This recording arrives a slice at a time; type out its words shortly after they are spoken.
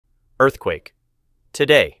Earthquake.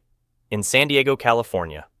 Today, in San Diego,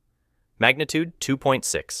 California. Magnitude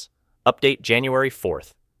 2.6. Update January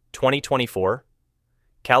 4th, 2024.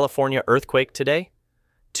 California earthquake today.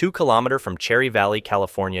 2 kilometer from Cherry Valley,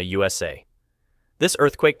 California, USA. This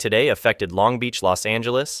earthquake today affected Long Beach, Los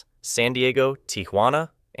Angeles, San Diego, Tijuana,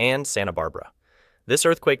 and Santa Barbara. This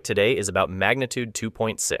earthquake today is about magnitude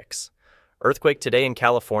 2.6. Earthquake today in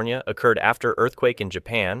California occurred after earthquake in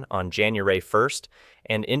Japan on January 1st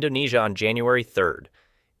and Indonesia on January 3rd.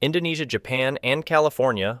 Indonesia, Japan, and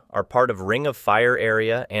California are part of Ring of Fire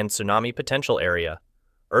area and tsunami potential area.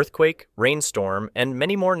 Earthquake, rainstorm, and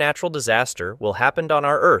many more natural disaster will happen on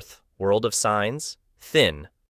our Earth, world of signs, thin,